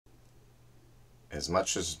as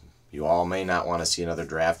much as you all may not want to see another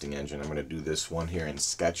drafting engine, I'm going to do this one here in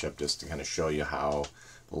Sketchup just to kind of show you how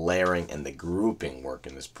the layering and the grouping work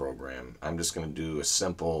in this program. I'm just going to do a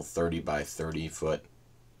simple 30 by 30 foot.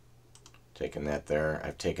 Taking that there.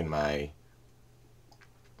 I've taken my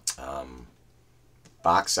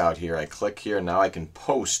box out here. I click here. Now I can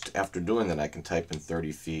post. After doing that, I can type in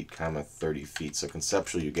 30 feet, comma 30 feet. So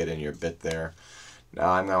conceptually, you get in your bit there.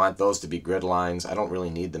 Now I'm going to want those to be grid lines. I don't really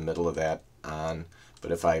need the middle of that on,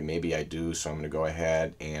 but if maybe I do, so I'm going to go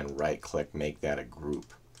ahead and right click, make that a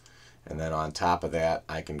group. And then on top of that,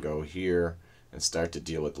 I can go here and start to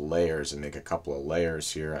deal with layers and make a couple of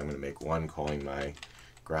layers here. I'm going to make one calling my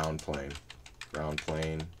ground plane,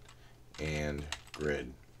 and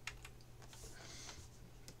grid.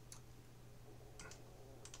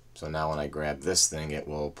 So now when I grab this thing, it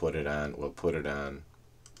will put it on,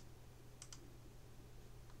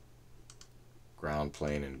 ground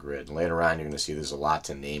plane and grid. And later on, you're going to see there's a lot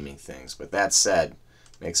to naming things. But that said,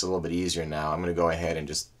 makes it a little bit easier now. I'm going to go ahead and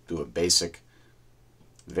just do a basic,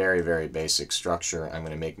 very, very basic structure. I'm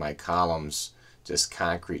going to make my columns just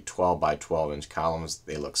concrete 12 by 12 inch columns.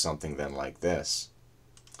 They look something then like this.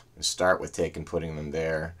 And start with putting them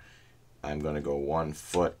there. I'm going to go 1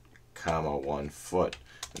 foot, comma 1 foot.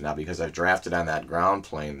 And now because I've drafted on that ground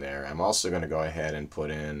plane there, I'm also going to go ahead and put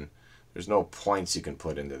in, there's no points you can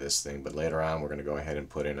put into this thing, but later on we're going to go ahead and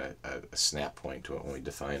put in a snap point to it when we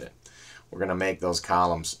define it. We're going to make those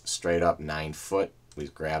columns straight up 9 foot. We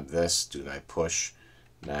grab this, do my push,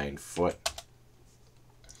 9 foot.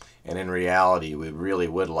 And in reality, we really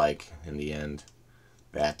would like, in the end,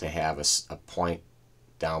 that to have a point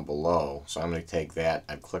down below. So I'm going to take that,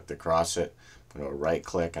 I've clicked across it, I'm going to right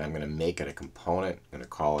click, and I'm going to make it a component. I'm going to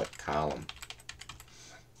call it column.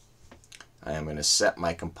 I am going to set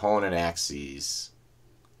my component axes.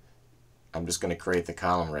 I'm just going to create the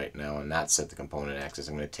column right now and not set the component axis.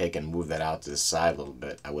 I'm going to take and move that out to the side a little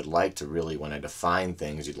bit. I would like to really, when I define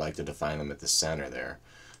things, you'd like to define them at the center there.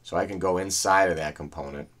 So I can go inside of that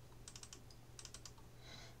component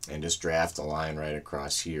and just draft a line right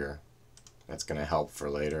across here. That's going to help for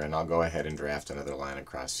later, and I'll go ahead and draft another line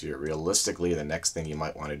across here. Realistically, the next thing you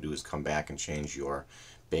might want to do is come back and change your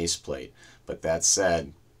base plate. But that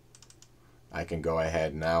said, I can go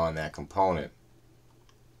ahead now on that component,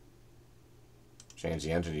 change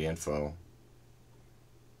the entity info,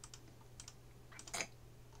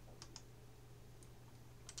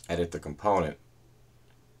 edit the component,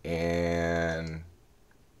 and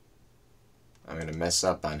I'm going to mess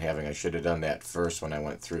up on I should have done that first when I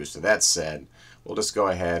went through. So that said, we'll just go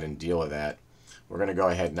ahead and deal with that. We're going to go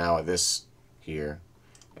ahead now with this here,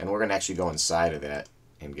 and we're going to actually go inside of that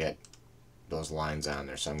and get those lines on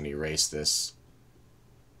there. So I'm going to erase this,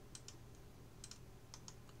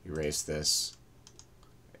 and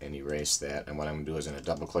erase that. And what I'm going to do is I'm going to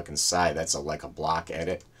double click inside. That's like a block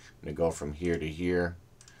edit. I'm going to go from here to here.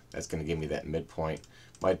 That's going to give me that midpoint.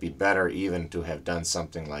 Might be better even to have done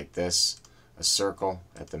something like this. A circle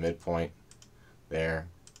at the midpoint there.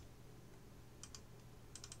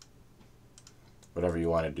 Whatever you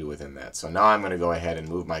want to do within that. So now I'm going to go ahead and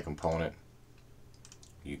move my component.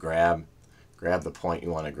 You grab the point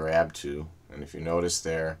you want to grab to, and if you notice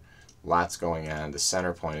there, lots going on. The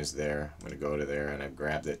center point is there. I'm going to go to there, and I've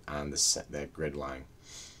grabbed it on that grid line.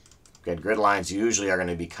 Okay, grid lines usually are going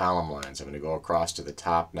to be column lines. I'm going to go across to the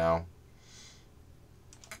top now.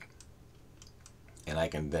 And I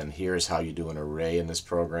can then, here's how you do an array in this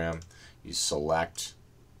program. You select,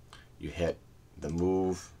 you hit the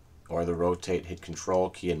move or the rotate, hit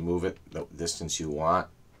control key and move it the distance you want.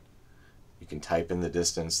 You can type in the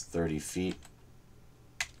distance, 30 feet.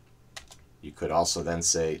 You could also then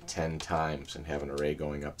say 10 times and have an array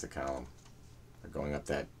going up the column or going up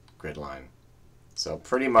that grid line. So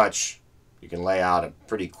pretty much you can lay out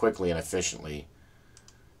pretty quickly and efficiently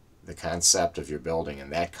the concept of your building,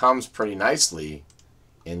 and that comes pretty nicely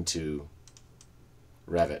into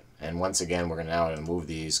Revit. And once again, we're now going to move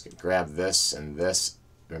these, grab this and this.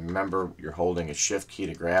 Remember, you're holding a shift key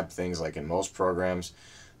to grab things like in most programs.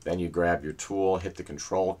 Then you grab your tool, hit the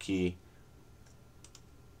control key,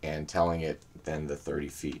 and telling it then the 30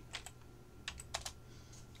 feet.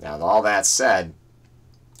 Now, with all that said,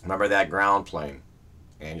 remember that ground plane,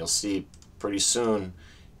 and you'll see pretty soon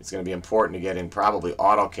it's going to be important to get in probably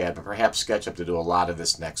AutoCAD, but perhaps SketchUp to do a lot of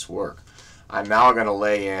this next work. I'm now going to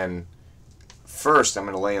lay in, first I'm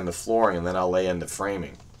going to lay in the flooring, and then I'll lay in the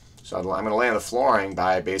framing. So I'm going to lay in the flooring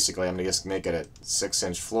by basically, I'm going to just make it a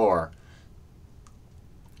 6-inch floor.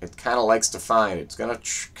 It kind of likes to find, it's going to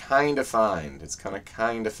kind of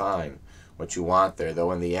find what you want there,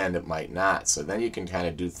 though in the end it might not. So then you can kind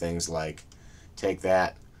of do things like take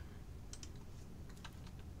that,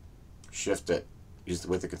 shift it, use it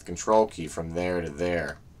with the control key from there to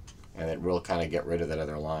there, and it will kind of get rid of that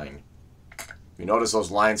other line. You notice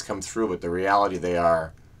those lines come through, but the reality they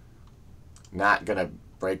are not going to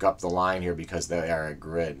break up the line here because they are a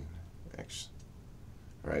grid.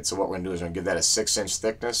 Alright, so what we're going to do is we're going to give that a 6-inch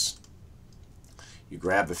thickness. You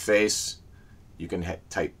grab the face. You can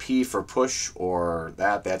type P for push, or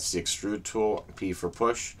that's the extrude tool, P for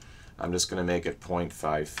push. I'm just going to make it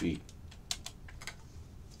 0.5 feet.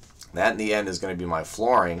 That in the end is going to be my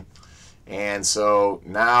flooring. And so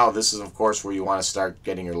now this is of course where you want to start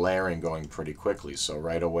getting your layering going pretty quickly. So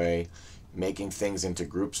right away, making things into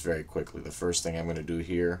groups very quickly. The first thing I'm going to do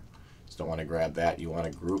here is don't want to grab that. You want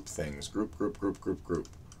to group things. Group, group, group, group, group.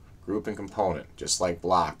 Group and component, just like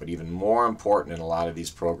block, but even more important in a lot of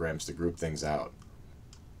these programs to group things out.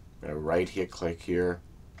 I'm going to right here, click here,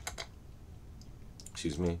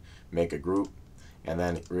 excuse me, make a group, and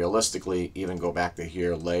then realistically even go back to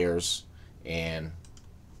here, layers, and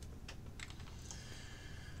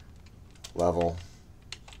level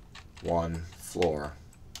 1 floor.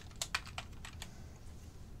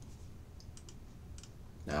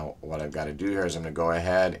 Now what I've got to do here is I'm going to go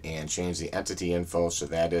ahead and change the entity info so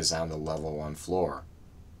that is on the level 1 floor,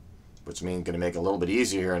 which means going to make it a little bit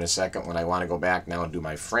easier here in a second when I want to go back now and do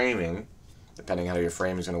my framing. Depending on how your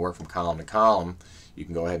framing is going to work from column to column, you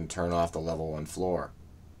can go ahead and turn off the level 1 floor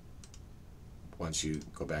once you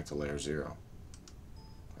go back to layer 0.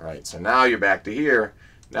 Alright, so now you're back to here.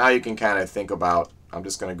 Now you can kind of think about, I'm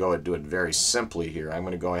just going to go and do it very simply here. I'm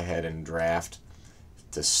going to go ahead and draft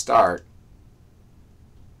to start,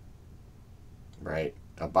 right,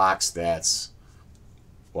 a box that's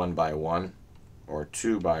 1 by 1 or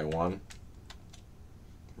 2 by 1,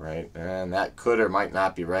 right, and that could or might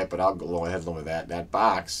not be right, but I'll go ahead with that. That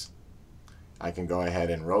box, I can go ahead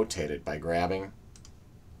and rotate it by grabbing,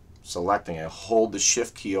 selecting it, hold the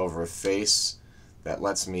shift key over a face. That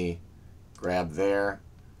lets me grab there,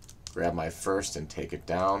 grab my first and take it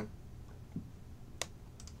down.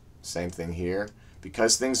 Same thing here.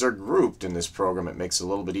 Because things are grouped in this program, it makes it a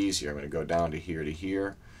little bit easier. I'm going to go down to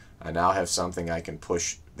here. I now have something I can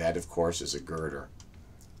push. That, of course, is a girder.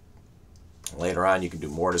 Later on, you can do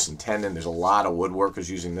mortise and tenon. There's a lot of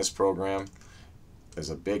woodworkers using this program.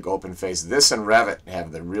 There's a big open face. This and Revit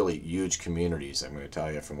have the really huge communities, I'm going to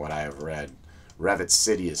tell you from what I have read. Revit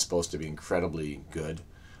City is supposed to be incredibly good.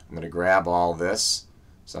 I'm going to grab all this.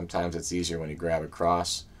 Sometimes it's easier when you grab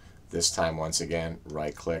across. This time, once again,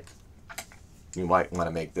 right-click. You might want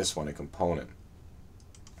to make this one a component.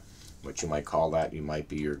 What you might call that, you might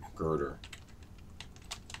be your girder.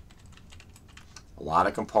 A lot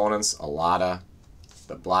of components, a lot of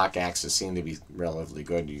the block axes seem to be relatively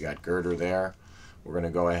good. You got girder there. We're going to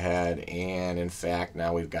go ahead and, in fact,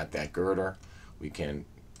 now we've got that girder. We can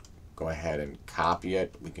go ahead and copy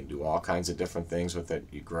it. We can do all kinds of different things with it.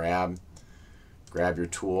 You grab your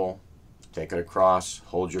tool, take it across,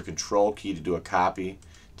 hold your control key to do a copy.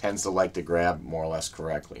 Tends to like to grab more or less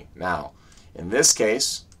correctly. Now, in this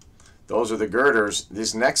case, those are the girders.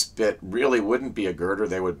 This next bit really wouldn't be a girder.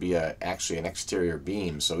 They would be actually an exterior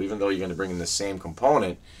beam. So even though you're going to bring in the same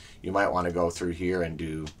component, you might want to go through here and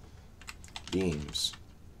do beams,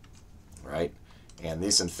 right? And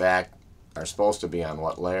these, in fact, are supposed to be on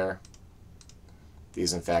what layer?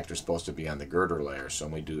 These, in fact, are supposed to be on the girder layer. So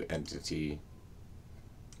when we do entity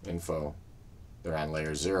info, they're on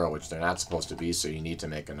layer 0, which they're not supposed to be, so you need to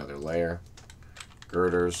make another layer.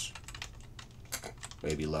 Girders,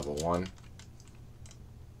 maybe level 1,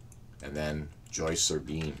 and then joists or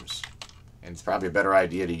beams. And it's probably a better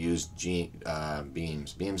idea to use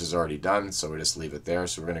beams. Beams is already done, so we just leave it there.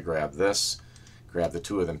 So we're going to grab this, grab the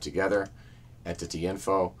two of them together, entity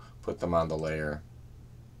info, put them on the layer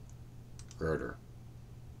girder.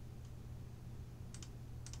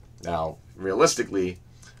 Now, realistically,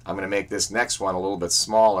 I'm going to make this next one a little bit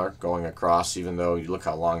smaller going across, even though you look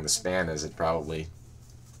how long the span is, it probably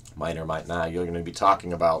might or might not. You're going to be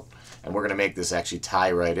talking about, and we're going to make this actually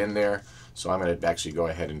tie right in there. So I'm going to actually go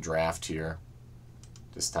ahead and draft here.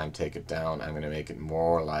 This time take it down. I'm going to make it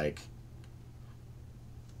more like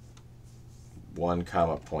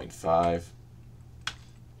 1,0.5.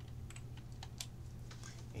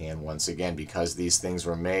 And once again, because these things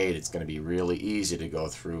were made, it's going to be really easy to go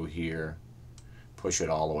through here, push it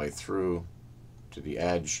all the way through to the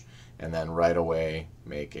edge, and then right away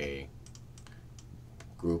make a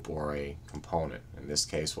group or a component. In this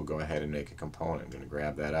case, we'll go ahead and make a component. I'm going to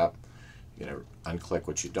grab that up. You're going to unclick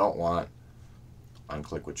what you don't want,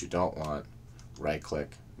 unclick what you don't want, right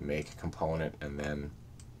click, make a component, and then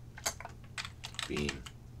beam.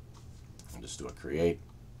 I'll just do a create.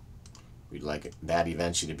 We'd like that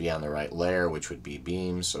eventually to be on the right layer, which would be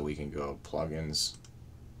beams, so we can go plugins,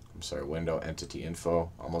 window, entity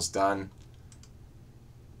info, almost done.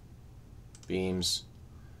 Beams,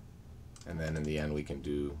 and then in the end we can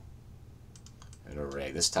do an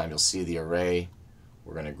array. This time you'll see the array.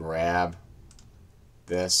 We're going to grab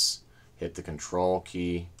this, hit the control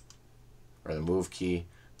key, or the move key,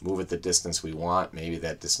 move it the distance we want. Maybe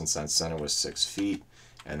that distance on center was 6 feet,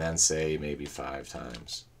 and then say maybe 5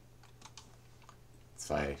 times.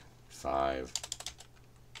 5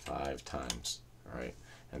 times. All right,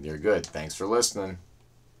 and you're good. Thanks for listening.